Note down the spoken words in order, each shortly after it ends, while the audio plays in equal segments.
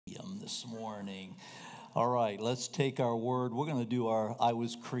this morning. All right, let's take our word. We're going to do our I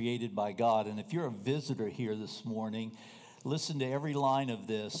was created by God. And if you're a visitor here this morning, listen to every line of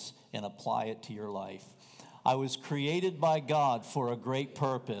this and apply it to your life. I was created by God for a great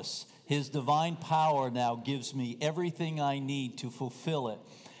purpose. His divine power now gives me everything I need to fulfill it.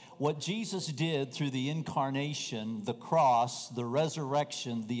 What Jesus did through the incarnation, the cross, the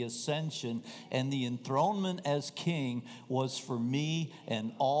resurrection, the ascension, and the enthronement as king was for me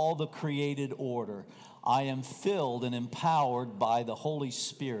and all the created order. I am filled and empowered by the Holy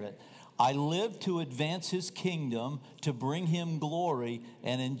Spirit. I live to advance his kingdom, to bring him glory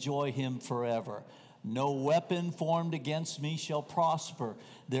and enjoy him forever. No weapon formed against me shall prosper.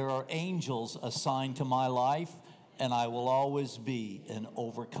 There are angels assigned to my life, and I will always be an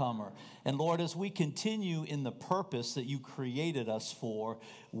overcomer. And Lord, as we continue in the purpose that you created us for,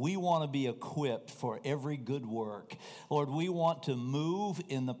 we want to be equipped for every good work. Lord, we want to move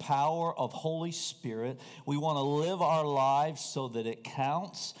in the power of Holy Spirit. We want to live our lives so that it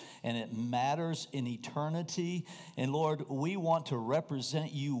counts and it matters in eternity. And Lord, we want to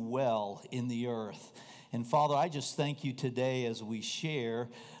represent you well in the earth. And Father, I just thank you today as we share,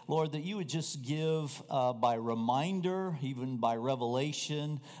 Lord, that you would just give by reminder, even by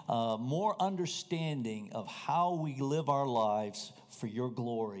revelation, more understanding of how we live our lives for your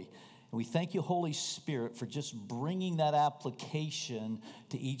glory. And we thank you, Holy Spirit, for just bringing that application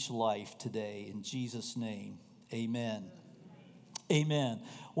to each life today. In Jesus' name, amen. Amen.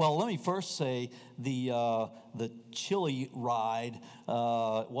 Well, let me first say the chilly ride,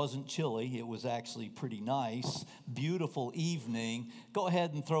 it wasn't chilly. It was actually pretty nice. Beautiful evening. Go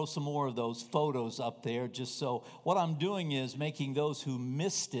ahead and throw some more of those photos up there just so what I'm doing is making those who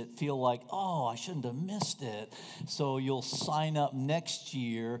missed it feel like, oh, I shouldn't have missed it. So you'll sign up next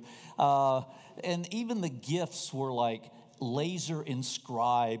year. And even the gifts were like laser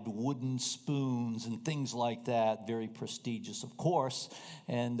inscribed wooden spoons and things like that, very prestigious, of course.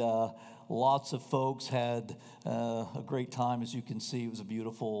 And lots of folks had a great time. As you can see, it was a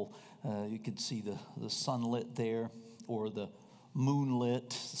beautiful, you could see the sunlit there, or the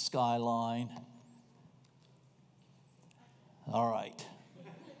moonlit skyline. All right.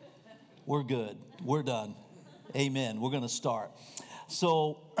 We're good. We're done. Amen. We're going to start.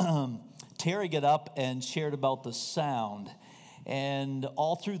 So Terry got up and shared about the sound. And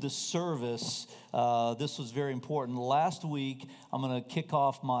all through the service, this was very important. Last week, I'm going to kick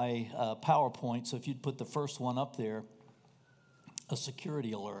off my PowerPoint. So if you'd put the first one up there, a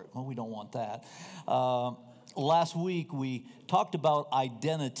security alert. Well, we don't want that. Last week, we talked about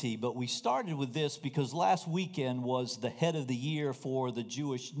identity, but we started with this because last weekend was the head of the year for the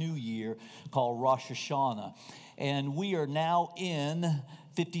Jewish New Year called Rosh Hashanah. And we are now in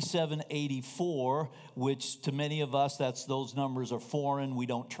 5784, which to many of us, those numbers are foreign. We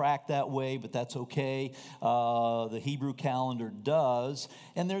don't track that way, but that's okay. The Hebrew calendar does.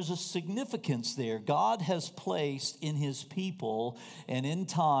 And there's a significance there. God has placed in his people and in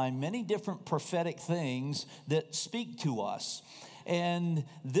time many different prophetic things that speak to us. And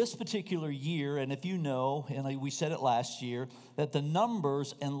this particular year, and if you know, and we said it last year, that the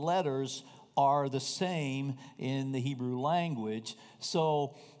numbers and letters are the same in the Hebrew language.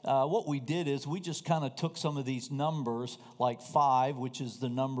 So what we did is we just kind of took some of these numbers, like 5, which is the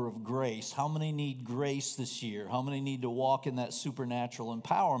number of grace. How many need grace this year? How many need to walk in that supernatural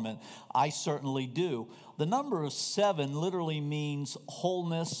empowerment? I certainly do. The number of 7 literally means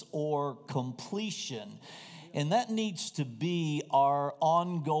wholeness or completion. And that needs to be our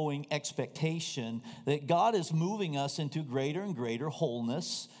ongoing expectation that God is moving us into greater and greater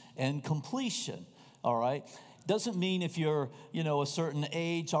wholeness and completion, all right? Doesn't mean if you're, a certain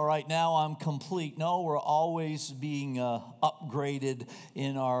age, all right, now I'm complete. No, we're always being upgraded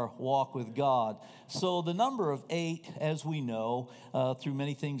in our walk with God. So the number of 8, as we know, through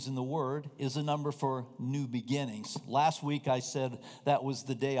many things in the Word, is a number for new beginnings. Last week I said that was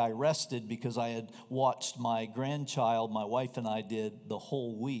the day I rested because I had watched my grandchild, my wife and I did, the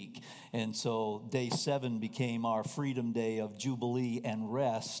whole week. And so day 7 became our freedom day of jubilee and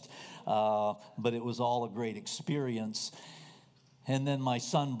rest. But it was all a great experience. And then my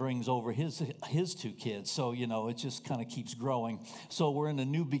son brings over his 2 kids. So, it just kind of keeps growing. So we're in a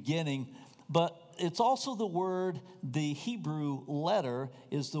new beginning. But it's also the Hebrew letter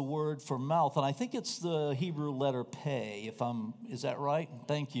is the word for mouth. And I think it's the Hebrew letter pei, is that right?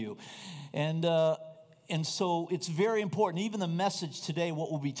 Thank you. And so it's very important. Even the message today,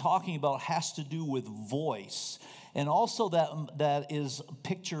 what we'll be talking about, has to do with voice. And also that is a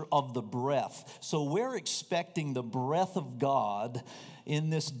picture of the breath. So we're expecting the breath of God in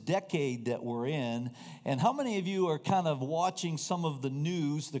this decade that we're in. And how many of you are kind of watching some of the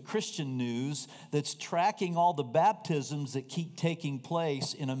news, the Christian news, that's tracking all the baptisms that keep taking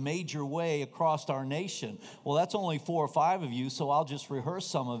place in a major way across our nation? Well, that's only 4 or 5 of you, so I'll just rehearse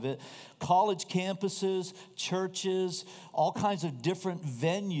some of it. College campuses, churches, all kinds of different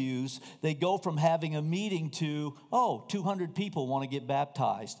venues, they go from having a meeting to, 200 people want to get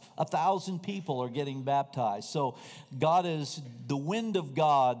baptized. 1,000 people are getting baptized. So the wind of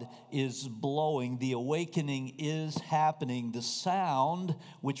God is blowing. The awakening is happening. The sound,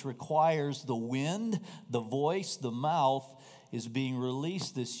 which requires the wind, the voice, the mouth, is being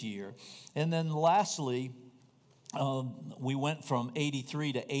released this year. And then lastly, we went from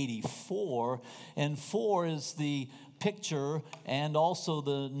 83 to 84, and 4 is the picture and also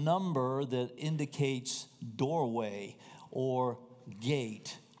the number that indicates doorway or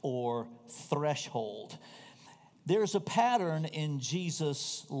gate or threshold. There's a pattern in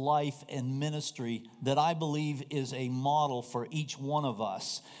Jesus' life and ministry that I believe is a model for each one of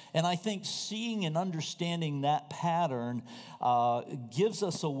us. And I think seeing and understanding that pattern gives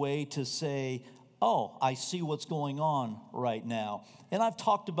us a way to say, oh, I see what's going on right now. And I've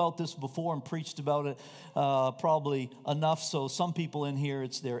talked about this before and preached about it probably enough so some people in here,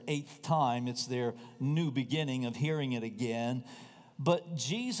 it's their 8th time. It's their new beginning of hearing it again. But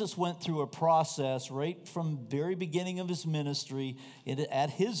Jesus went through a process right from the very beginning of his ministry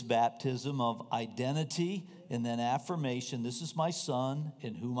at his baptism of identity and then affirmation. This is my son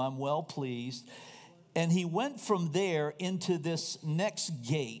in whom I'm well pleased. And he went from there into this next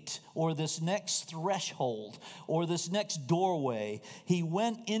gate or this next threshold or this next doorway. He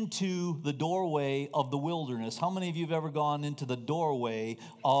went into the doorway of the wilderness. How many of you have ever gone into the doorway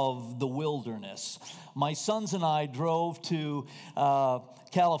of the wilderness? My sons and I drove to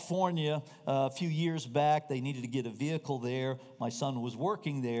California a few years back. They needed to get a vehicle there. My son was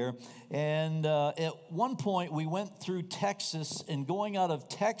working there. And at one point, we went through Texas, and going out of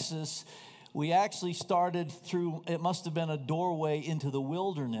Texas, we actually started through, it must have been a doorway into the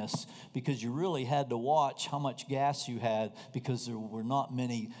wilderness, because you really had to watch how much gas you had, because there were not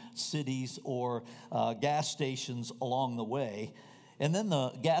many cities or gas stations along the way. And then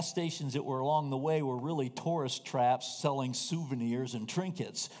the gas stations that were along the way were really tourist traps selling souvenirs and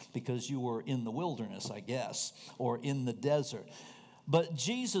trinkets, because you were in the wilderness, I guess, or in the desert. But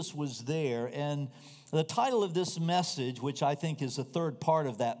Jesus was there, and the title of this message, which I think is the third part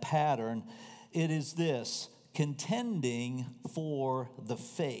of that pattern, it is this: contending for the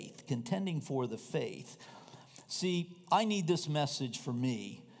faith. Contending for the faith. See, I need this message for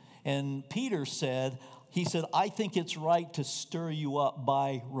me. And Peter said, I think it's right to stir you up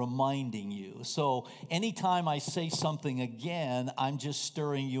by reminding you. So anytime I say something again, I'm just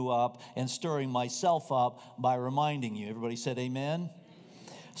stirring you up and stirring myself up by reminding you. Everybody said amen?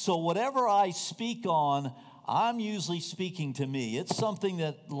 So whatever I speak on, I'm usually speaking to me. It's something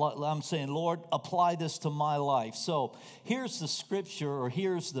that I'm saying, Lord, apply this to my life. So here's the scripture, or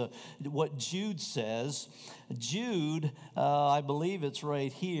here's what Jude says. Jude, I believe it's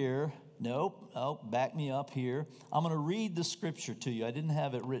right here. Nope, back me up here. I'm going to read the scripture to you. I didn't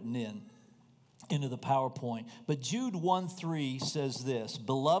have it written into the PowerPoint. But Jude 1:3 says this: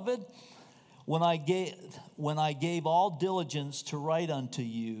 Beloved, when I gave all diligence to write unto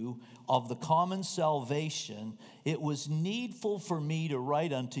you of the common salvation, it was needful for me to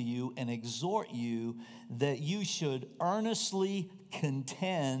write unto you and exhort you that you should earnestly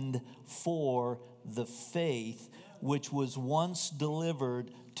contend for the faith which was once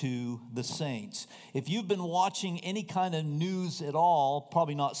delivered to the saints. If you've been watching any kind of news at all,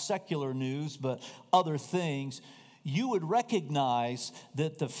 probably not secular news, but other things, you would recognize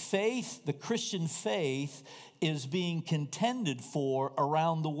that the faith, the Christian faith, is being contended for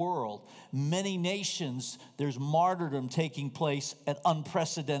around the world. Many nations, there's martyrdom taking place at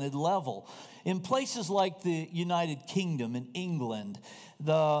unprecedented level. In places like the United Kingdom and England,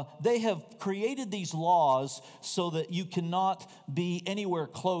 they have created these laws so that you cannot be anywhere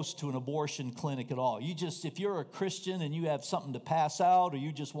close to an abortion clinic at all. If you're a Christian and you have something to pass out, or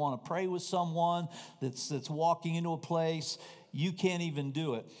you just want to pray with someone that's walking into a place, you can't even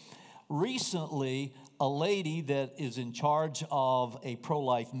do it. Recently, a lady that is in charge of a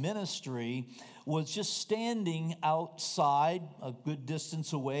pro-life ministry was just standing outside, a good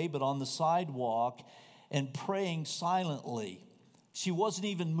distance away, but on the sidewalk, and praying silently. She wasn't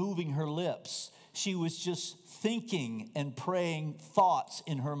even moving her lips. She was just thinking and praying thoughts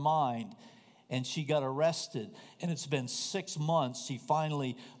in her mind. And she got arrested. And it's been 6 months. She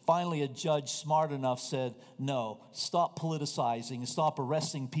finally a judge smart enough said, no, stop politicizing and stop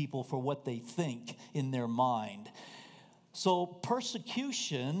arresting people for what they think in their mind. So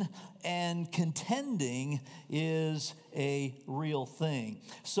persecution and contending is a real thing.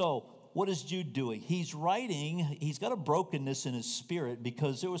 So what is Jude doing? He's writing, he's got a brokenness in his spirit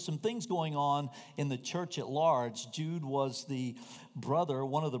because there were some things going on in the church at large. Jude was the brother,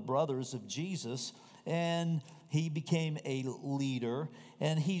 one of the brothers of Jesus, and he became a leader.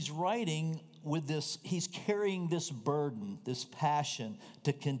 And he's writing with this, he's carrying this burden, this passion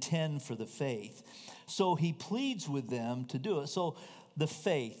to contend for the faith. So he pleads with them to do it. So the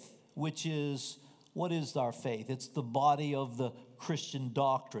faith, which is, what is our faith? It's the body of the Christian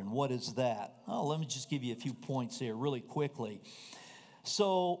doctrine. What is that? Oh, let me just give you a few points here really quickly.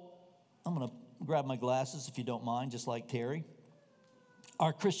 So I'm going to grab my glasses if you don't mind, just like Terry.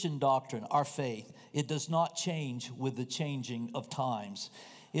 Our Christian doctrine, our faith, it does not change with the changing of times.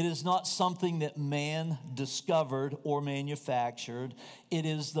 It is not something that man discovered or manufactured. It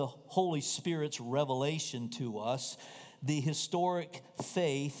is the Holy Spirit's revelation to us. The historic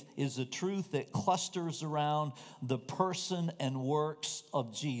faith is a truth that clusters around the person and works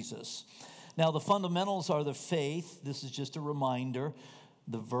of Jesus. Now, the fundamentals are the faith. This is just a reminder.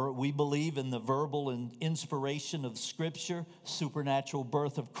 We believe in the verbal inspiration of Scripture, supernatural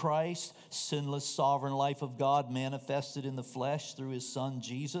birth of Christ, sinless sovereign life of God manifested in the flesh through his Son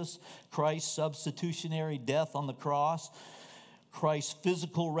Jesus, Christ's substitutionary death on the cross, Christ's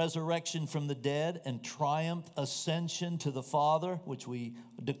physical resurrection from the dead and triumph ascension to the Father, which we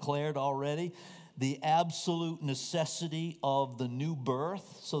declared already, the absolute necessity of the new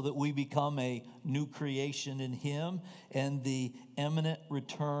birth so that we become a new creation in him, and the imminent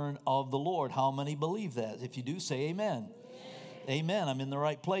return of the Lord. How many believe that? If you do, say amen. Amen. I'm in the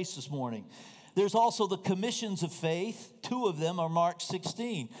right place this morning. There's also the commissions of faith. 2 of them are Mark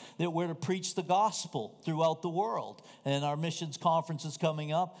 16, that we're to preach the gospel throughout the world. And our missions conference is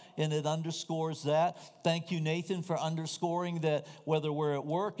coming up, and it underscores that. Thank you, Nathan, for underscoring that whether we're at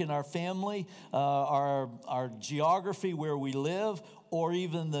work, in our family, our geography where we live, or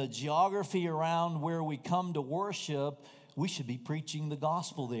even the geography around where we come to worship, we should be preaching the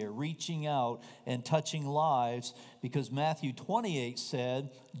gospel there, reaching out and touching lives, because Matthew 28 said,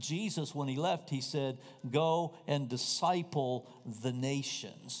 Jesus, when he left, he said, go and disciple the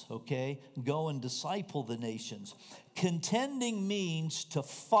nations, okay? Go and disciple the nations. Contending means to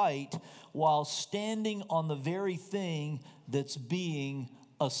fight while standing on the very thing that's being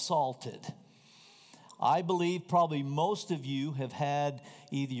assaulted. I believe probably most of you have had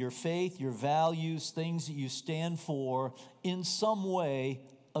either your faith, your values, things that you stand for in some way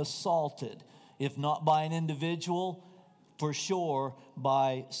assaulted. If not by an individual, for sure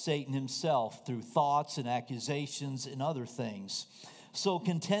by Satan himself through thoughts and accusations and other things. So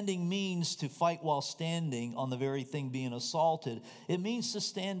contending means to fight while standing on the very thing being assaulted. It means to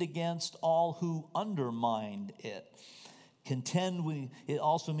stand against all who undermine it. It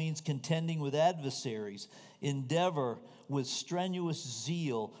also means contending with adversaries, endeavor with strenuous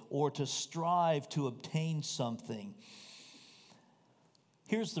zeal, or to strive to obtain something.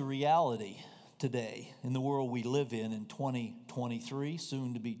 Here's the reality today in the world we live in 2023,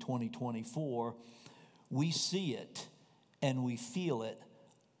 soon to be 2024. We see it and we feel it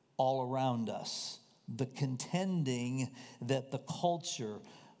all around us. The contending that the culture,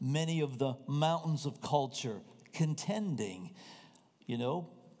 many of the mountains of culture, contending. You know,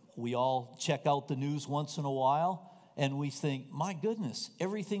 we all check out the news once in a while and we think, my goodness,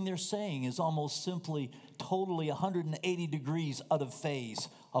 everything they're saying is almost simply totally 180 degrees out of phase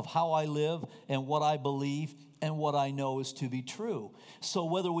of how I live and what I believe and what I know is to be true. So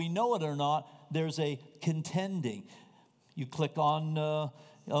whether we know it or not, there's a contending. You click on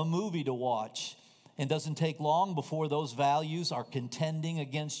a movie to watch, and it doesn't take long before those values are contending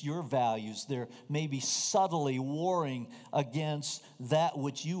against your values. They're maybe subtly warring against that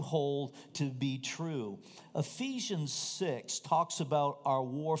which you hold to be true. Ephesians 6 talks about our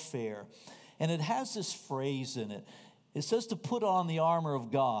warfare, and it has this phrase in it. It says to put on the armor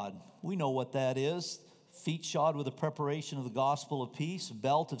of God. We know what that is. Feet shod with the preparation of the gospel of peace,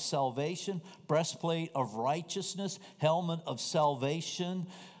 belt of salvation, breastplate of righteousness, helmet of salvation,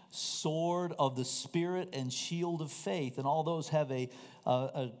 sword of the Spirit, and shield of faith. And all those have a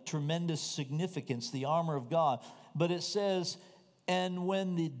tremendous significance, the armor of God. But it says, and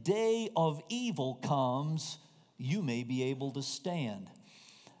when the day of evil comes, you may be able to stand.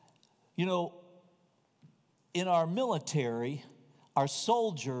 You know, in our military, our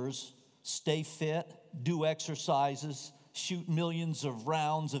soldiers stay fit, do exercises, shoot millions of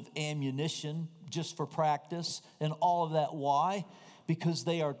rounds of ammunition just for practice, and all of that. Why? Because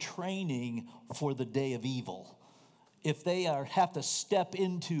they are training for the day of evil. if they have to step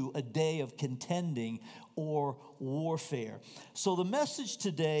into a day of contending or warfare. So the message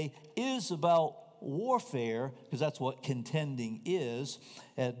today is about warfare, because that's what contending is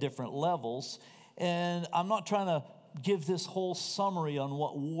at different levels. And I'm not trying to give this whole summary on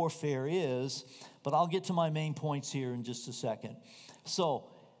what warfare is, but I'll get to my main points here in just a second. So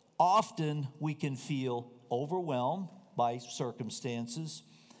often we can feel overwhelmed by circumstances.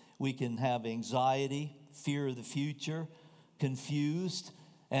 We can have anxiety, fear of the future, confused,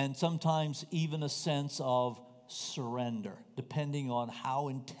 and sometimes even a sense of surrender, depending on how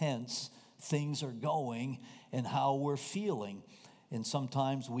intense things are going and how we're feeling. And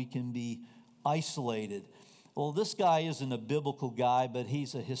sometimes we can be isolated. Well, this guy isn't a biblical guy, but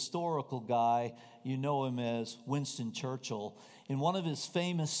he's a historical guy. You know him as Winston Churchill. In one of his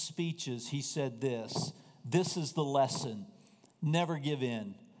famous speeches, he said this: "This is the lesson. Never give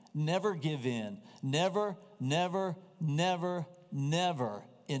in. Never give in. Never, never, never, never,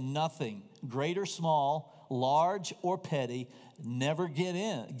 in nothing, great or small, large or petty, never give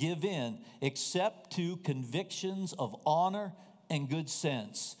in, except to convictions of honor and good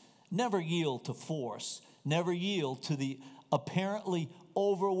sense. Never yield to force. Never yield to the apparently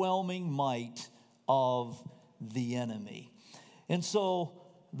overwhelming might of the enemy." And so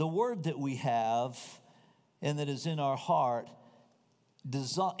the word that we have and that is in our heart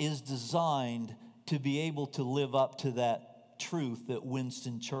is designed to be able to live up to that truth that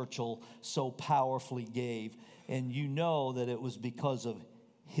Winston Churchill so powerfully gave. And you know that it was because of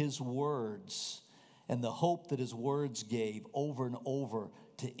his words and the hope that his words gave over and over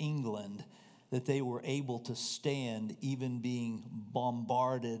to England that they were able to stand, even being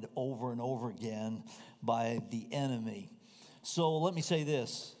bombarded over and over again by the enemy. So let me say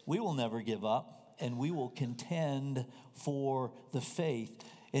this: we will never give up, and we will contend for the faith.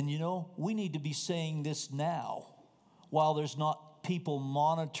 And you know, we need to be saying this now, while there's not people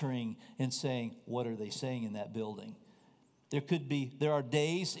monitoring and saying, what are they saying in that building? There are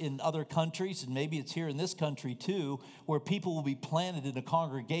days in other countries, and maybe it's here in this country too, where people will be planted in a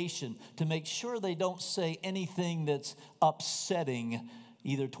congregation to make sure they don't say anything that's upsetting,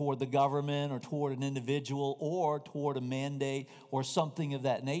 either toward the government or toward an individual or toward a mandate or something of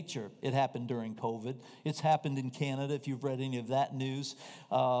that nature. It happened during COVID. It's happened in Canada, if you've read any of that news.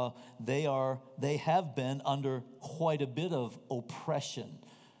 They have been under quite a bit of oppression.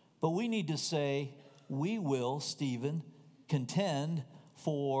 But we need to say, we will, Stephen, contend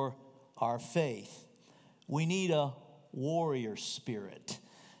for our faith. We need a warrior spirit.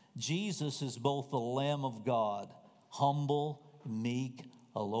 Jesus is both the Lamb of God, humble, meek,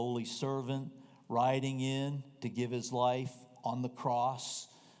 a lowly servant, riding in to give his life on the cross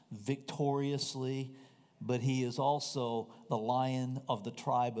victoriously, but he is also the Lion of the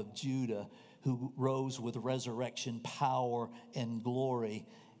tribe of Judah, who rose with resurrection power and glory.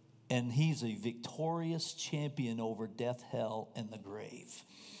 And he's a victorious champion over death, hell, and the grave.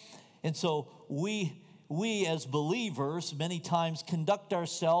 And so we as believers many times conduct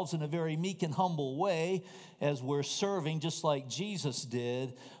ourselves in a very meek and humble way as we're serving, just like Jesus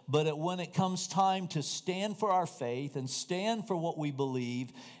did. But when it comes time to stand for our faith and stand for what we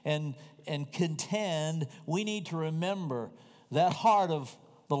believe and contend, we need to remember that heart of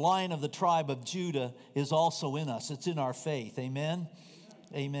the Lion of the tribe of Judah is also in us. It's in our faith. Amen?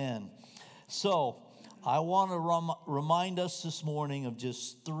 Amen. So I want to remind us this morning of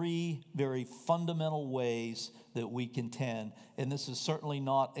just 3 very fundamental ways that we contend. And this is certainly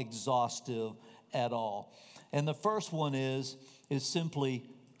not exhaustive at all. And the first one is simply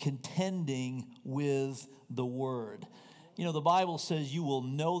contending with the Word. You know, the Bible says you will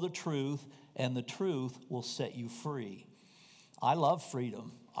know the truth, and the truth will set you free. I love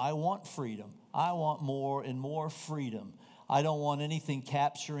freedom. I want freedom. I want more and more freedom. I don't want anything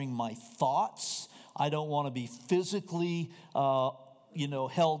capturing my thoughts. I don't want to be physically,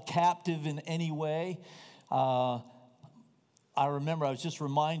 held captive in any way. I remember I was just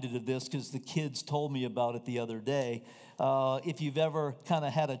reminded of this because the kids told me about it the other day. If you've ever kind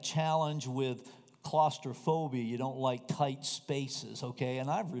of had a challenge with claustrophobia, you don't like tight spaces, okay? And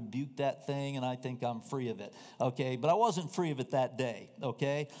I've rebuked that thing, and I think I'm free of it, okay? But I wasn't free of it that day,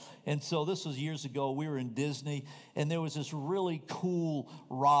 okay? And so this was years ago. We were in Disney, and there was this really cool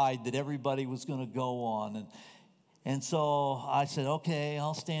ride that everybody was going to go on. And so I said, okay,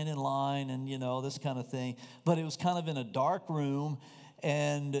 I'll stand in line and, this kind of thing. But it was kind of in a dark room,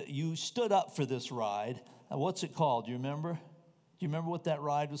 and you stood up for this ride. What's it called? Do you remember? Do you remember what that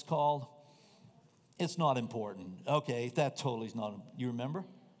ride was called? It's not important. Okay, that totally is not. You remember?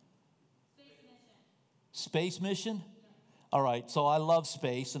 Space mission? All right, so I love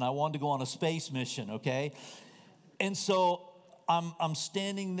space, and I wanted to go on a space mission, okay? And so I'm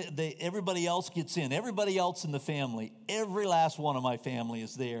standing, everybody else gets in. Everybody else in the family, every last one of my family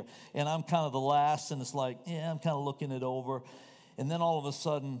is there. And I'm kind of the last, and it's like, yeah, I'm kind of looking it over. And then all of a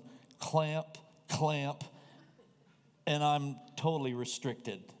sudden, clamp, and I'm totally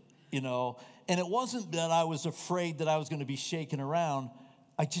restricted, And it wasn't that I was afraid that I was going to be shaken around.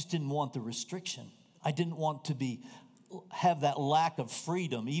 I just didn't want the restriction. I didn't want to have that lack of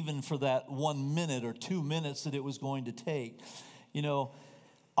freedom, even for that 1 minute or 2 minutes that it was going to take.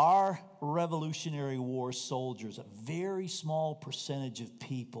 Our Revolutionary War soldiers, a very small percentage of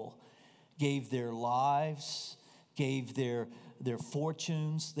people, gave their lives, gave their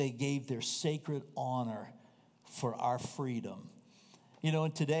fortunes, they gave their sacred honor for our freedom.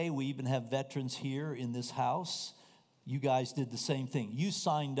 And today we even have veterans here in this house. You guys did the same thing. You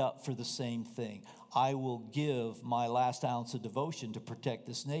signed up for the same thing. I will give my last ounce of devotion to protect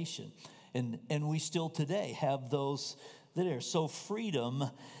this nation. And we still today have those that are. So freedom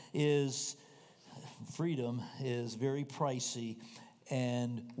is very pricey,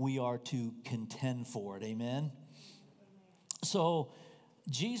 and we are to contend for it. Amen? So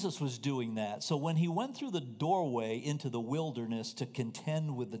Jesus was doing that. So when he went through the doorway into the wilderness to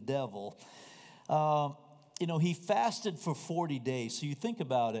contend with the devil, he fasted for 40 days. So you think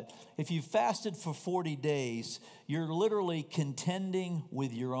about it. If you fasted for 40 days, you're literally contending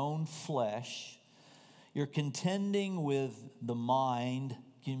with your own flesh. You're contending with the mind.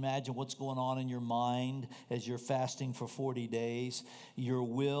 Can you imagine what's going on in your mind as you're fasting for 40 days? Your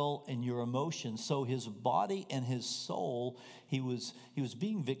will and your emotions. So his body and his soul, he was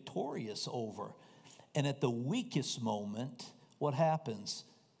being victorious over. And at the weakest moment, what happens?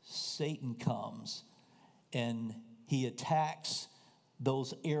 Satan comes and he attacks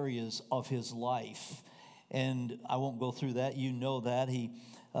those areas of his life. And I won't go through that. You know that.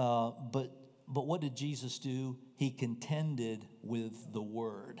 But what did Jesus do? He contended with the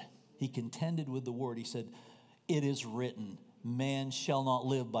word. He contended with the word. He said, it is written, man shall not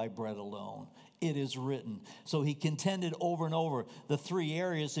live by bread alone. It is written. So he contended over and over. The three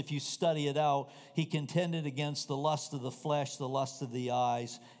areas, if you study it out, he contended against the lust of the flesh, the lust of the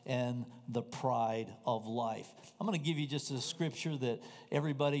eyes, and the pride of life. I'm going to give you just a scripture that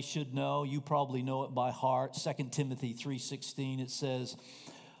everybody should know. You probably know it by heart. 2 Timothy 3:16, it says,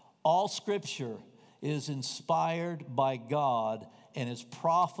 all scripture is inspired by God and is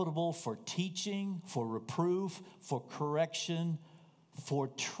profitable for teaching, for reproof, for correction, for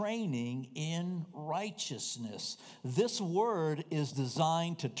training in righteousness. This word is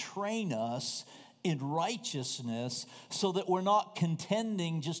designed to train us in righteousness so that we're not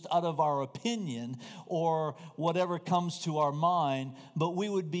contending just out of our opinion or whatever comes to our mind, but we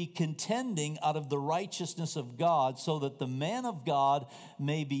would be contending out of the righteousness of God so that the man of God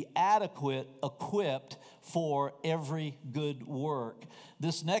may be adequate, equipped for every good work.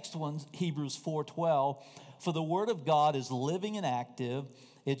 This next one, Hebrews 4:12, for the word of God is living and active.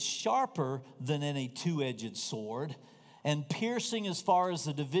 It's sharper than any two-edged sword, and piercing as far as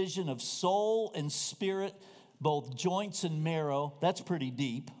the division of soul and spirit, both joints and marrow. That's pretty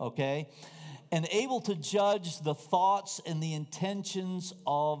deep, okay? And able to judge the thoughts and the intentions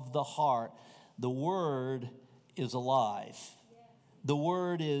of the heart. The word is alive. The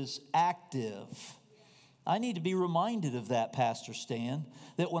word is active. I need to be reminded of that, Pastor Stan,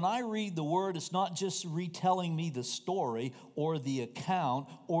 that when I read the word, it's not just retelling me the story or the account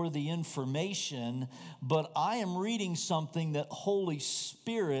or the information, but I am reading something that Holy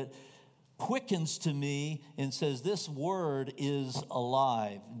Spirit quickens to me and says, this word is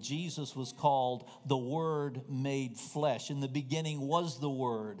alive. Jesus was called the Word made flesh. In the beginning was the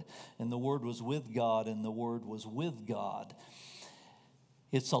Word, and the Word was with God, and the Word was with God.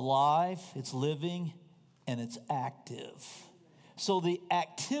 It's alive, it's living, and it's active. So the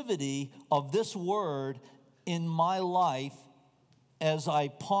activity of this word in my life, as I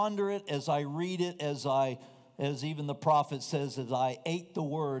ponder it, as I read it, as even the prophet says, as I ate the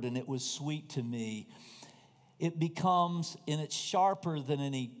word and it was sweet to me, it becomes, and it's sharper than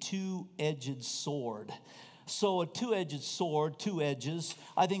any two-edged sword. So a two-edged sword, two edges.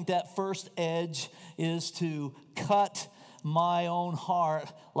 I think that first edge is to cut my own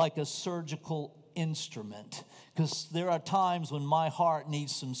heart like a surgical instrument, because there are times when my heart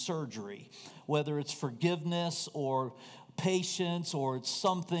needs some surgery, whether it's forgiveness or patience or it's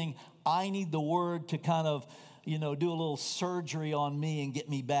something. I need the word to kind of, do a little surgery on me and get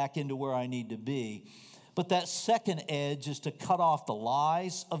me back into where I need to be. But that second edge is to cut off the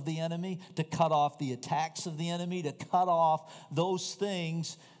lies of the enemy, to cut off the attacks of the enemy, to cut off those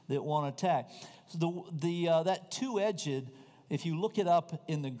things that want to attack. So that two-edged, if you look it up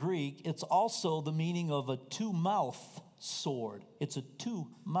in the Greek, it's also the meaning of a two-mouth sword. It's a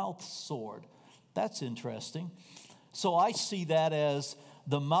two-mouth sword. That's interesting. So I see that as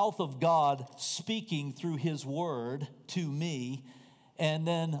the mouth of God speaking through his word to me, and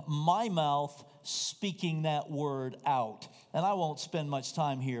then my mouth speaking that word out. And I won't spend much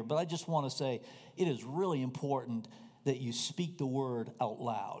time here, but I just want to say it is really important that you speak the word out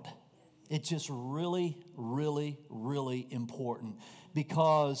loud. It's just really, really, really important,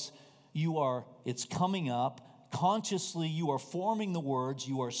 because it's coming up. Consciously, you are forming the words.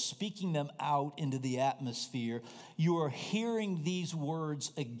 You are speaking them out into the atmosphere. You are hearing these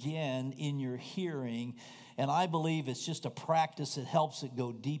words again in your hearing. And I believe it's just a practice that helps it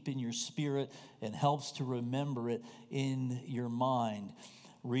go deep in your spirit and helps to remember it in your mind.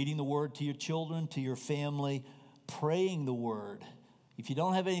 Reading the word to your children, to your family, praying the word. If you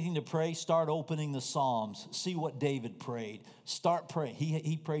don't have anything to pray, start opening the Psalms. See what David prayed. Start praying.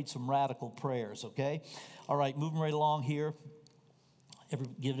 He prayed some radical prayers, okay? All right, moving right along here.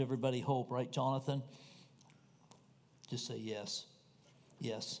 Give everybody hope, right, Jonathan? Just say yes.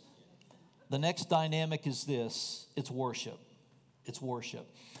 Yes. The next dynamic is this. It's worship. It's worship.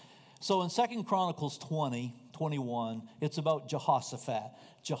 So in 2 Chronicles 20:21, it's about Jehoshaphat.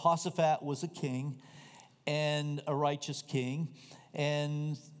 Jehoshaphat was a king, and a righteous king.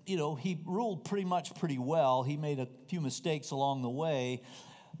 And, he ruled pretty well. He made a few mistakes along the way.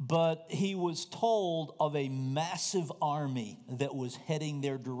 But he was told of a massive army that was heading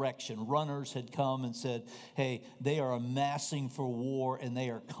their direction. Runners had come and said, hey, they are amassing for war, and they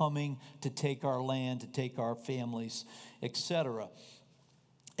are coming to take our land, to take our families, etc.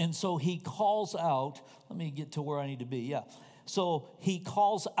 And so he calls out, let me get to where I need to be, yeah. So he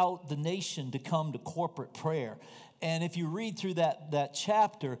calls out the nation to come to corporate prayer. And if you read through that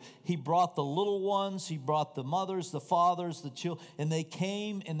chapter, he brought the little ones, he brought the mothers, the fathers, the children, and they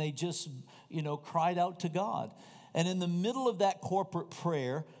came and they just, cried out to God. And in the middle of that corporate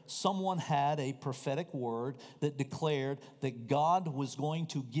prayer, someone had a prophetic word that declared that God was going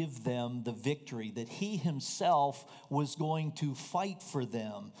to give them the victory, that he himself was going to fight for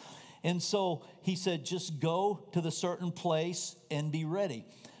them. And so he said, just go to the certain place and be ready.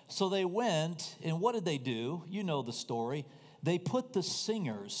 So they went, and what did they do? You know the story. They put the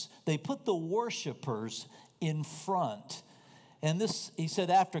singers, they put the worshipers in front. And this, he said,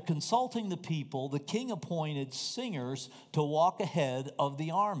 after consulting the people, the king appointed singers to walk ahead of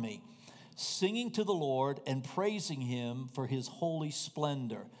the army, singing to the Lord and praising him for his holy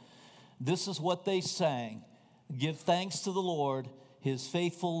splendor. This is what they sang. Give thanks to the Lord, his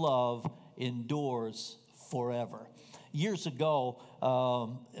faithful love endures forever. Years ago,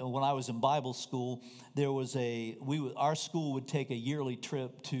 when I was in Bible school, there was our school would take a yearly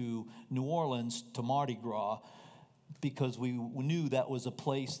trip to New Orleans to Mardi Gras, because we knew that was a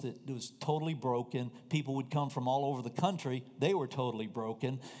place that was totally broken. People would come from all over the country. They were totally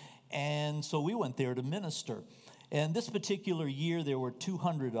broken. And so we went there to minister. And this particular year, there were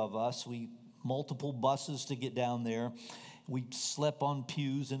 200 of us. Multiple buses to get down there. We slept on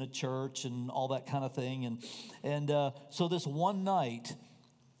pews in a church and all that kind of thing. And so this one night,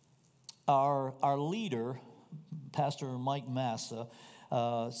 our leader, Pastor Mike Massa,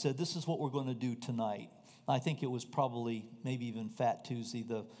 said, this is what we're going to do tonight. I think it was probably maybe even Fat Tuesday,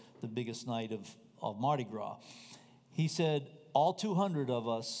 the biggest night of Mardi Gras. He said, all 200 of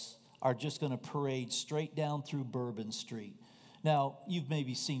us are just going to parade straight down through Bourbon Street. Now, you've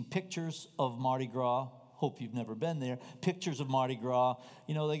maybe seen pictures of Mardi Gras. Hope you've never been there. Pictures of Mardi Gras.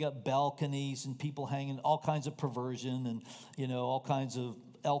 They got balconies and people hanging, all kinds of perversion and, all kinds of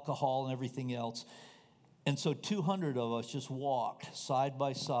alcohol and everything else. And so 200 of us just walked side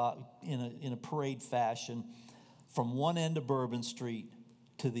by side in a parade fashion from one end of Bourbon Street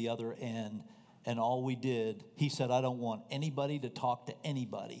to the other end. And all we did, he said, I don't want anybody to talk to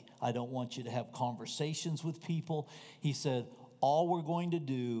anybody. I don't want you to have conversations with people. He said, all we're going to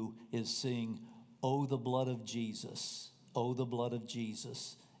do is sing, oh, the blood of Jesus. Oh, the blood of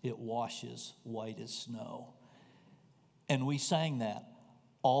Jesus. It washes white as snow. And we sang that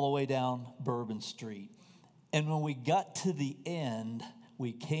all the way down Bourbon Street. And when we got to the end,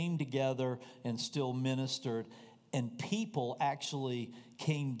 we came together and still ministered. And people actually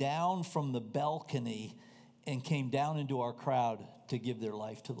came down from the balcony and came down into our crowd to give their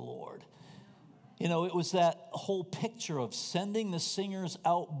life to the Lord. It was that whole picture of sending the singers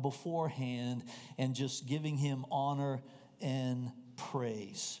out beforehand and just giving him honor and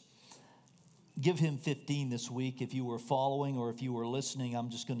praise. Give him 15 this week if you were following, or if you were listening. I'm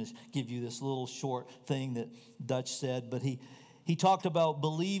just going to give you this little short thing that Dutch said. But he talked about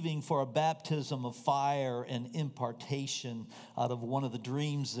believing for a baptism of fire and impartation out of one of the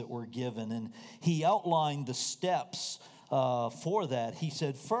dreams that were given. And he outlined the steps for that. He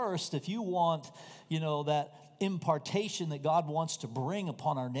said, first, if you want, that impartation that God wants to bring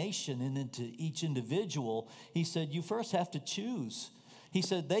upon our nation and into each individual, he said, you first have to choose. He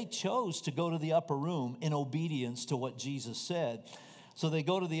said they chose to go to the upper room in obedience to what Jesus said. So they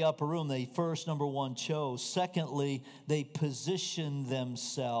go to the upper room. They first, number one, chose. Secondly, they positioned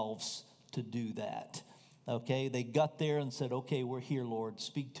themselves to do that. Okay, they got there and said, okay, we're here, Lord,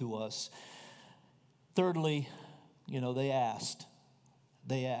 speak to us. Thirdly, they asked.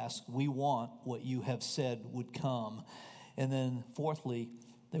 They asked, we want what you have said would come. And then fourthly,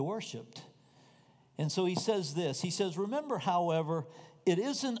 they worshiped. And so he says this. He says, remember, however, it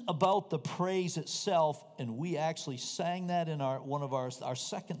isn't about the praise itself, and we actually sang that in our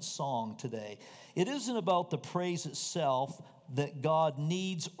second song today. It isn't about the praise itself that God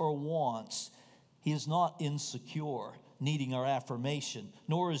needs or wants. He is not insecure, needing our affirmation,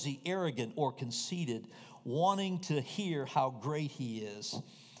 nor is he arrogant or conceited, wanting to hear how great he is.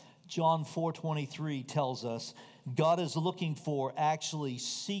 John 4:23 tells us God is looking for, actually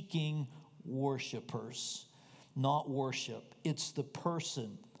seeking worshipers. Not worship. It's the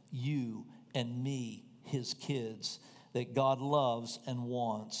person, you and me, his kids, that God loves and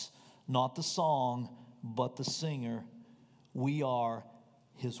wants. Not the song, but the singer. We are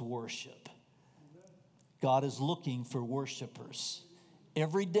his worship. God is looking for worshipers.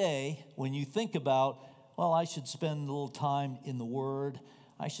 Every day, when you think about, well, I should spend a little time in the Word,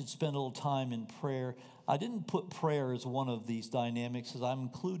 I should spend a little time in prayer. I didn't put prayer as one of these dynamics, because I'm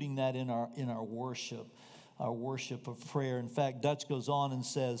including that in our worship. Our worship of prayer. In fact, Dutch goes on and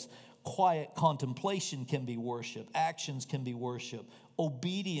says, quiet contemplation can be worship. Actions can be worship.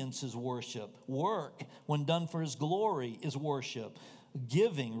 Obedience is worship. Work, when done for his glory, is worship.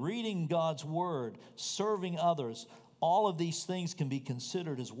 Giving, reading God's word, serving others, all of these things can be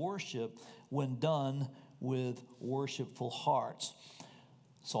considered as worship when done with worshipful hearts.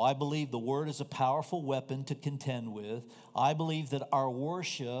 So I believe the word is a powerful weapon to contend with. I believe that our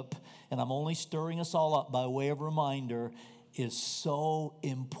worship, and I'm only stirring us all up by way of reminder, is so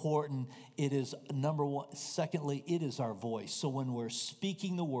important. It is number one. Secondly, it is our voice. So when we're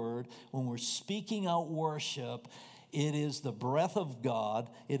speaking the word, when we're speaking out worship, it is the breath of God.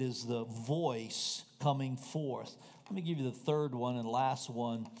 It is the voice coming forth. Let me give you the third one and last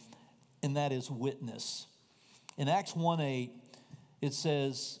one, and that is witness. In Acts 1:8, it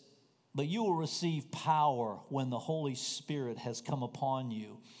says, but you will receive power when the Holy Spirit has come upon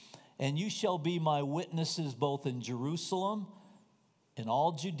you. And you shall be my witnesses both in Jerusalem, in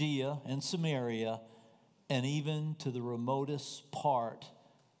all Judea and Samaria, and even to the remotest part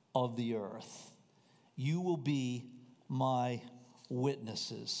of the earth. You will be my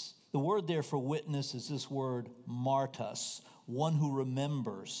witnesses. The word there for witness is this word martus, one who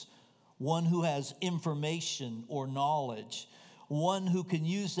remembers, one who has information or knowledge, one who can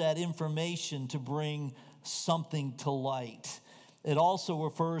use that information to bring something to light. It also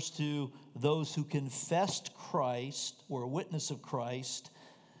refers to those who confessed Christ, were a witness of Christ,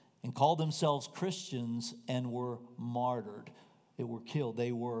 and called themselves Christians and were martyred. They were killed.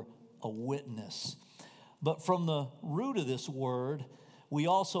 They were a witness. But from the root of this word, we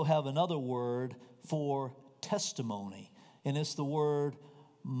also have another word for testimony, and it's the word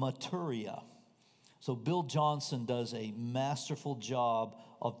maturia. So Bill Johnson does a masterful job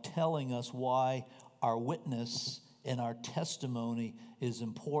of telling us why our witness and our testimony is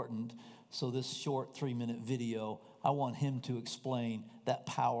important. So this short 3-minute video, I want him to explain that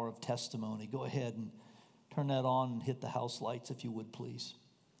power of testimony. Go ahead and turn that on and hit the house lights if you would, please.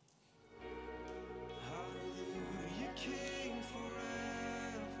 Hallelujah, King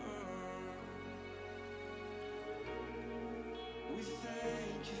forever. We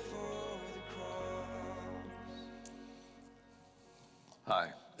thank you for the cross. Hi.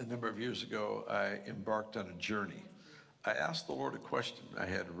 A number of years ago, I embarked on a journey. I asked the Lord a question. I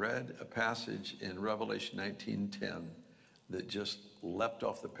had read a passage in Revelation 19:10 that just leapt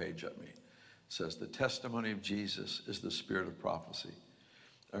off the page at me. It says, the testimony of Jesus is the spirit of prophecy.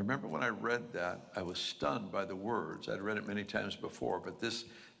 I remember when I read that, I was stunned by the words. I'd read it many times before, but this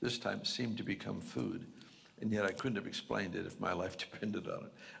time seemed to become food. And yet I couldn't have explained it if my life depended on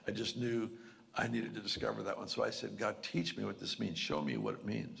it. I just knew I needed to discover that one. So I said, God, teach me what this means. Show me what it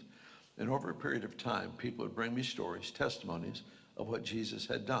means. And over a period of time, people would bring me stories, testimonies of what Jesus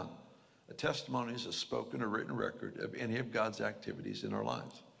had done. A testimony is a spoken or written record of any of God's activities in our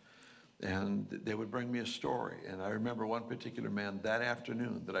lives. And they would bring me a story. And I remember one particular man that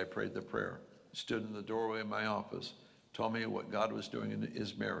afternoon that I prayed the prayer, stood in the doorway of my office, told me what God was doing in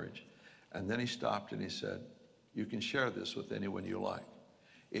his marriage. And then he stopped and he said, you can share this with anyone you like.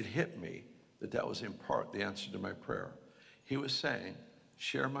 It hit me that that was in part the answer to my prayer. He was saying,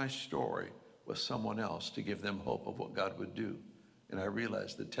 share my story with someone else to give them hope of what God would do. And I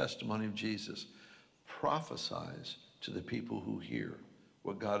realized the testimony of Jesus prophesies to the people who hear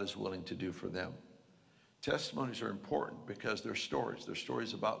what God is willing to do for them. Testimonies are important because they're stories. They're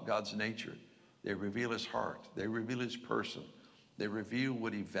stories about God's nature. They reveal his heart. They reveal his person. They reveal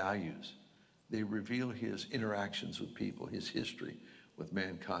what he values. They reveal his interactions with people, his history with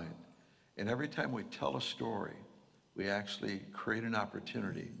mankind. And every time we tell a story, we actually create an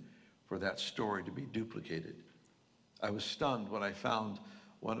opportunity for that story to be duplicated. I was stunned when I found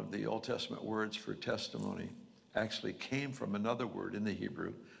one of the Old Testament words for testimony actually came from another word in the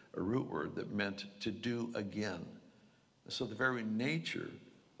Hebrew, a root word that meant to do again. So the very nature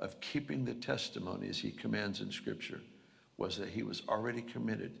of keeping the testimony as he commands in Scripture was that he was already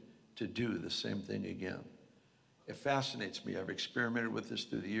committed to do the same thing again. It fascinates me. I've experimented with this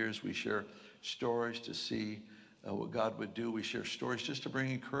through the years. We share stories to see what God would do. We share stories just to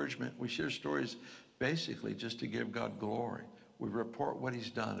bring encouragement. We share stories basically just to give God glory. We report what he's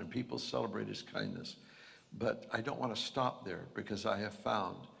done and people celebrate his kindness. But I don't want to stop there because I have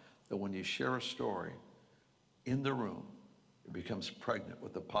found that when you share a story in the room, it becomes pregnant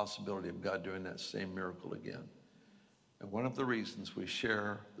with the possibility of God doing that same miracle again. And one of the reasons we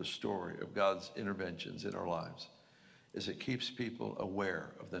share the story of God's interventions in our lives is it keeps people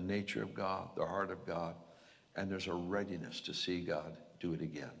aware of the nature of God, the heart of God, and there's a readiness to see God do it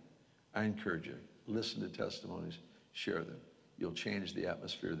again. I encourage you, listen to testimonies, share them. You'll change the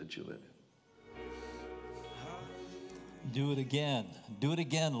atmosphere that you live in. Do it again. Do it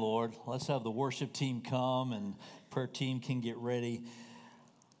again, Lord. Let's have the worship team come and prayer team can get ready.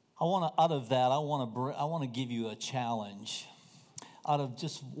 I want to give you a challenge out of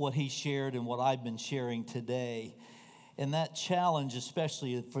just what he shared and what I've been sharing today. And that challenge,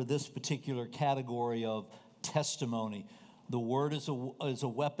 especially for this particular category of testimony, the word is a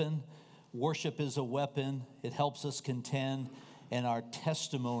weapon. Worship is a weapon. It helps us contend, and our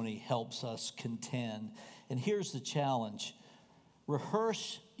testimony helps us contend. And here's the challenge.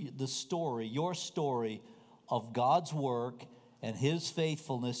 Rehearse the story, your story of God's work and his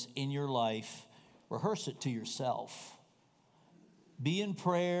faithfulness in your life. Rehearse it to yourself. Be in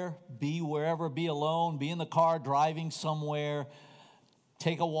prayer, be wherever, be alone, be in the car driving somewhere,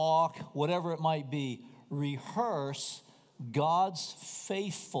 take a walk, whatever it might be. Rehearse God's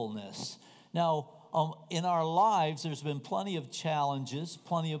faithfulness. Now, in our lives, there's been plenty of challenges,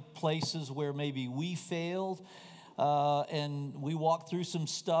 plenty of places where maybe we failed and we walked through some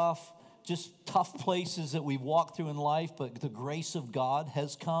stuff, just tough places that we've walked through in life, but the grace of God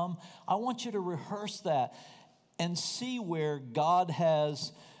has come. I want you to rehearse that and see where God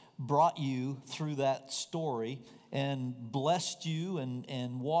has brought you through that story and blessed you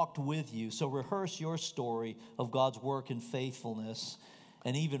and walked with you. So rehearse your story of God's work and faithfulness.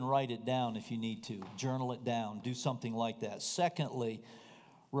 And even write it down if you need to. Journal it down. Do something like that. Secondly,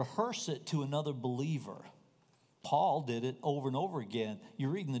 rehearse it to another believer. Paul did it over and over again. You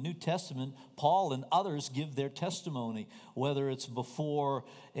read in the New Testament, Paul and others give their testimony, whether it's before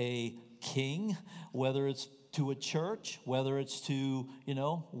a king, whether it's to a church, whether it's to,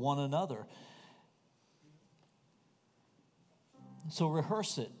 one another. So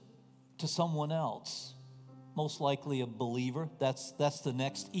rehearse it to someone else. Most likely a believer. That's the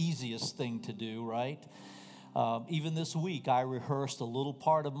next easiest thing to do, right? Even this week, I rehearsed a little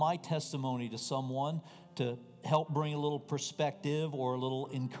part of my testimony to someone to help bring a little perspective or a little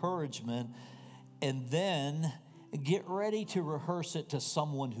encouragement, and then get ready to rehearse it to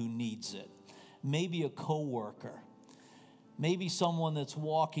someone who needs it. Maybe a coworker, maybe someone that's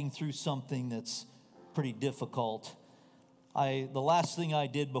walking through something that's pretty difficult. The last thing I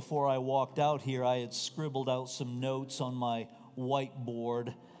did before I walked out here, I had scribbled out some notes on my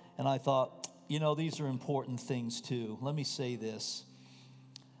whiteboard, and I thought, these are important things too. Let me say this.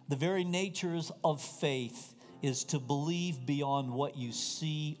 The very natures of faith is to believe beyond what you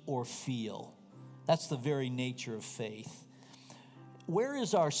see or feel. That's the very nature of faith. Where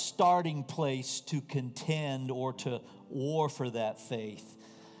is our starting place to contend or to war for that faith?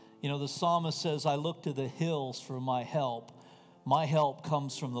 The psalmist says, I look to the hills for my help. My help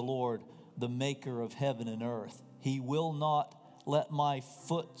comes from the Lord, the maker of heaven and earth. He will not let my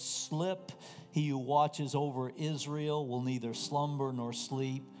foot slip. He who watches over Israel will neither slumber nor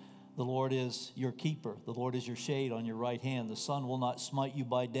sleep. The Lord is your keeper. The Lord is your shade on your right hand. The sun will not smite you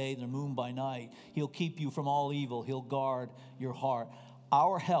by day, the moon by night. He'll keep you from all evil. He'll guard your heart.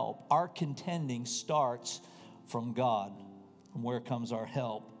 Our help, our contending starts from God. From where comes our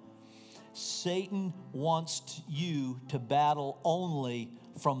help? Satan wants you to battle only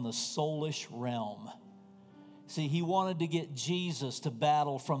from the soulish realm. See, he wanted to get Jesus to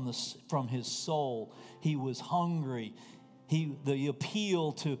battle from his soul. He was hungry. The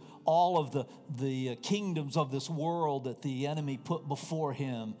appeal to all of the kingdoms of this world that the enemy put before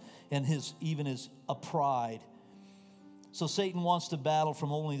him, and even his pride. So Satan wants to battle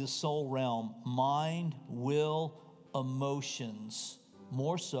from only the soul realm, mind, will, emotions,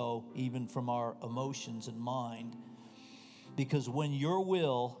 more so even from our emotions and mind. Because when your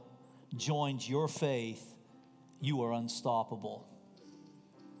will joins your faith, you are unstoppable.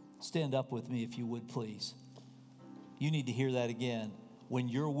 Stand up with me if you would, please. You need to hear that again. When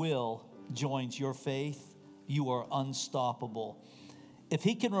your will joins your faith, you are unstoppable. If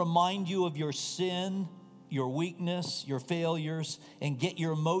he can remind you of your sin, your weakness, your failures, and get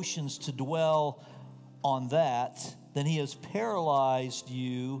your emotions to dwell on that, then he has paralyzed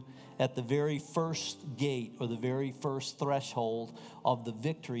you at the very first gate or the very first threshold of the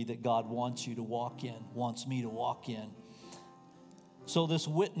victory that God wants you to walk in, wants me to walk in. So this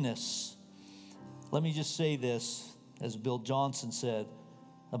witness, let me just say this, as Bill Johnson said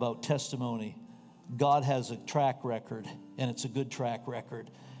about testimony. God has a track record, and it's a good track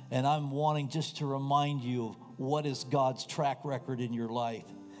record. And I'm wanting just to remind you of what is God's track record in your life.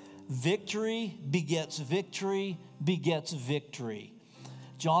 Victory begets victory begets victory.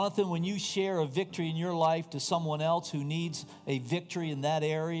 Jonathan, when you share a victory in your life to someone else who needs a victory in that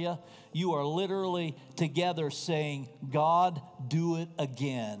area, you are literally together saying, God, do it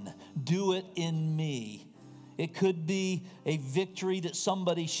again. Do it in me. It could be a victory that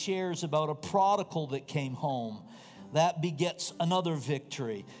somebody shares about a prodigal that came home. That begets another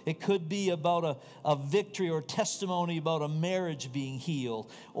victory. It could be about a victory or testimony about a marriage being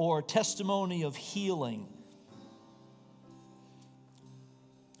healed, or a testimony of healing.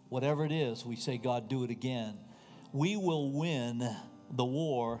 Whatever it is, we say, God, do it again. We will win the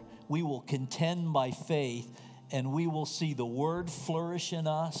war. We will contend by faith, and we will see the word flourish in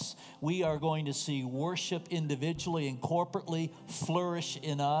us. We are going to see worship individually and corporately flourish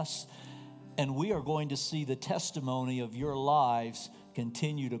in us. And we are going to see the testimony of your lives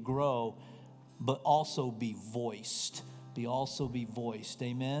continue to grow, but also be voiced. Be voiced.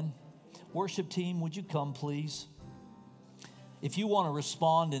 Amen. Worship team, would you come, please? If you want to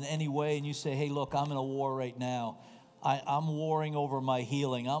respond in any way and you say, hey, look, I'm in a war right now. I'm warring over my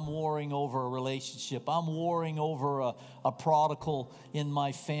healing. I'm warring over a relationship. I'm warring over a prodigal in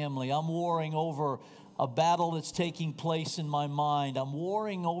my family. I'm warring over a battle that's taking place in my mind. I'm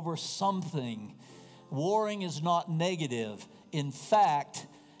warring over something. Warring is not negative. In fact,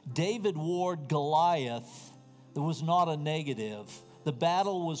 David warred Goliath. There was not a negative. The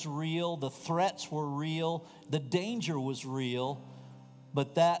battle was real. The threats were real. The danger was real.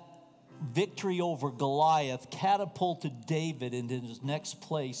 But that victory over Goliath catapulted David into his next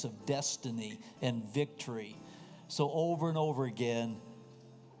place of destiny and victory. So over and over again,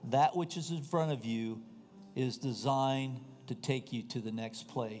 that which is in front of you is designed to take you to the next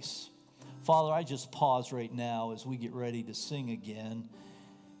place. Father, I just pause right now as we get ready to sing again.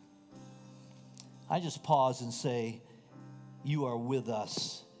 I just pause and say, you are with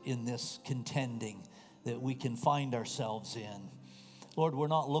us in this contending that we can find ourselves in. Lord, we're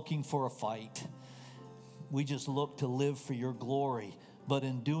not looking for a fight. We just look to live for your glory. But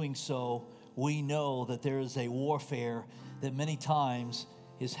in doing so, we know that there is a warfare that many times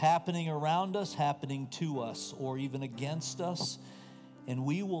is happening around us, happening to us, or even against us. And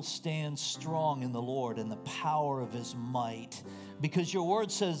we will stand strong in the Lord and the power of his might. Because your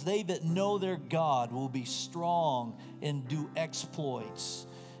word says they that know their God will be strong and do exploits.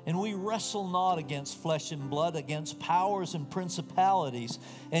 And we wrestle not against flesh and blood, against powers and principalities.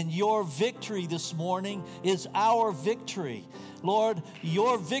 And your victory this morning is our victory. Lord,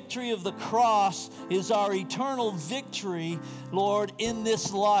 your victory of the cross is our eternal victory, Lord, in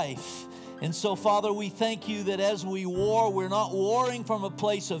this life. And so, Father, we thank you that as we war, we're not warring from a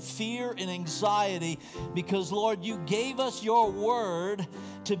place of fear and anxiety, because, Lord, you gave us your word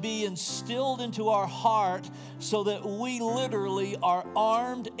to be instilled into our heart so that we literally are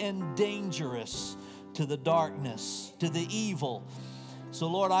armed and dangerous to the darkness, to the evil. So,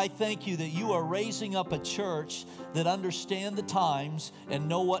 Lord, I thank you that you are raising up a church that understand the times and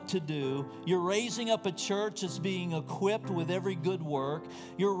know what to do. You're raising up a church that's being equipped with every good work.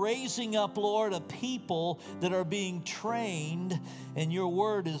 You're raising up, Lord, a people that are being trained, and your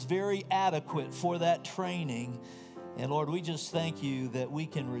word is very adequate for that training. And, Lord, we just thank you that we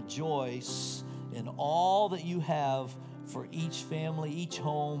can rejoice in all that you have for each family, each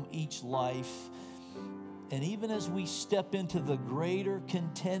home, each life. And even as we step into the greater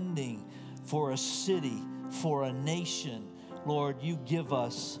contending for a city, for a nation, Lord, you give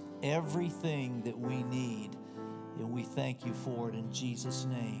us everything that we need. And we thank you for it in Jesus'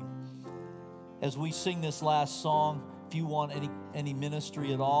 name. As we sing this last song, if you want any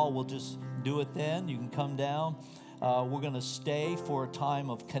ministry at all, we'll just do it then. You can come down. We're going to stay for a time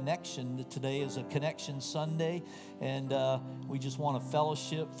of connection. Today is a connection Sunday, and we just want to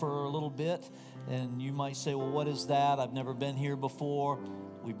fellowship for a little bit. And you might say, well, what is that? I've never been here before.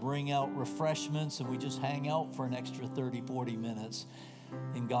 We bring out refreshments, and we just hang out for an extra 30, 40 minutes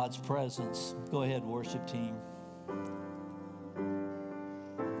in God's presence. Go ahead, worship team.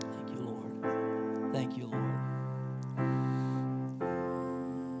 Thank you, Lord. Thank you, Lord.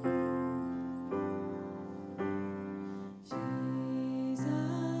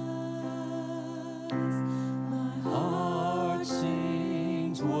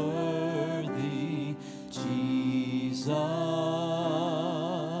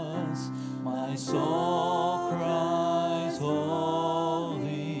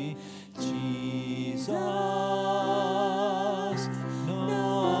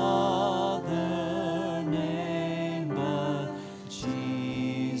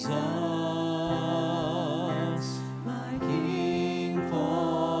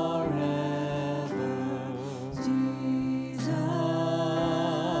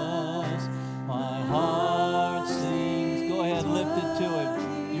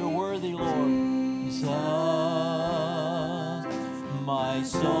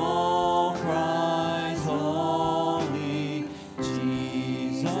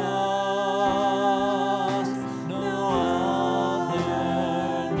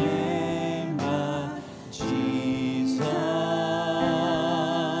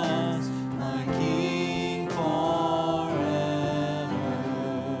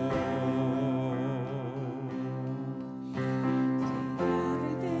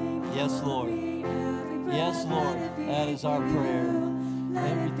 Our prayer,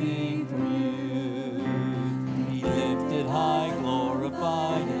 everything for you, be lifted high,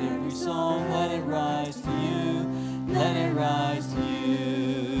 glorified, every song, let it rise to you, let it rise to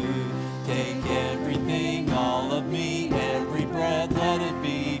you, take everything, all of me, every breath, let it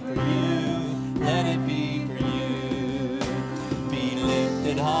be for you, let it be for you, be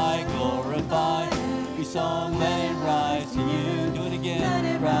lifted high, glorified, every song, let it rise to you, do it again, let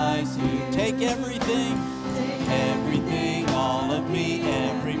it rise to you, take everything, everything, all of me,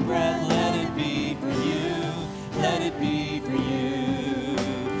 every breath, let it be for you, let it be for you.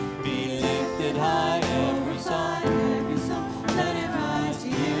 Be lifted high, every song, let it rise to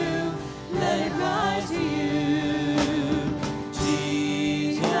you, let it rise to you.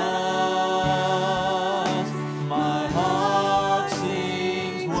 Jesus, my heart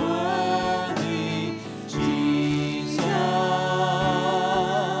sings worthy. Jesus,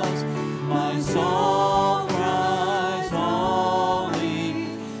 my soul.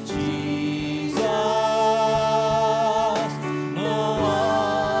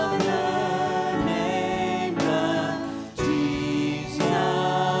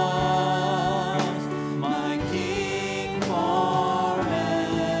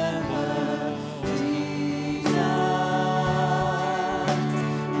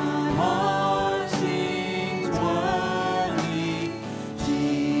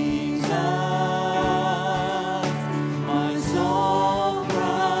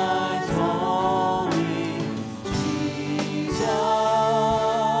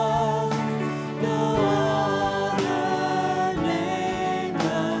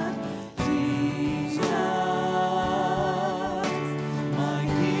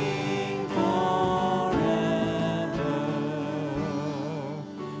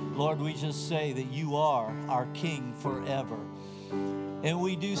 Say that you are our King forever. And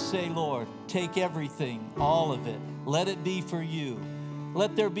we do say, Lord, take everything, all of it. Let it be for you.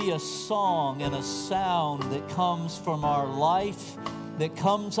 Let there be a song and a sound that comes from our life, that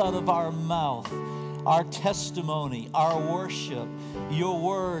comes out of our mouth, our testimony, our worship, your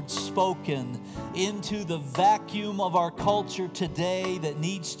words spoken into the vacuum of our culture today that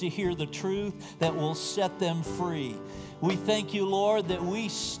needs to hear the truth that will set them free. We thank you, Lord, that we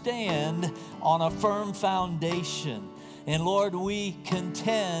stand on a firm foundation. And Lord, we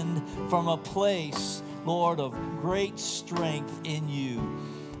contend from a place, Lord, of great strength in you.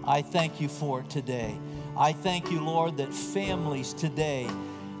 I thank you for it today. I thank you, Lord, that families today,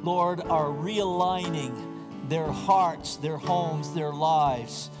 Lord, are realigning their hearts, their homes, their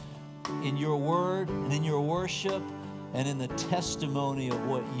lives in your word and in your worship and in the testimony of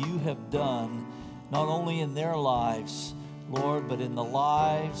what you have done, not only in their lives, Lord, but in the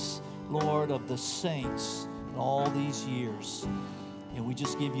lives, Lord, of the saints in all these years. And we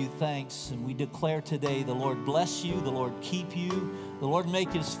just give you thanks, and we declare today, the Lord bless you, the Lord keep you, the Lord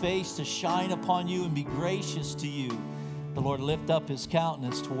make his face to shine upon you and be gracious to you. The Lord lift up his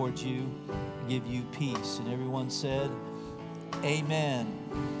countenance towards you and give you peace. And everyone said, amen.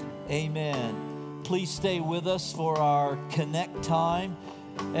 Amen. Please stay with us for our Connect time.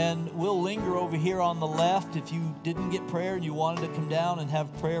 And we'll linger over here on the left. If you didn't get prayer and you wanted to come down and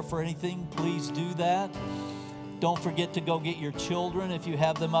have prayer for anything, please do that. Don't forget to go get your children. If you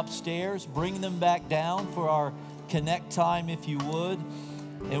have them upstairs, bring them back down for our Connect time if you would.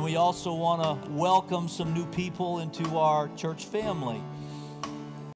 And we also want to welcome some new people into our church family.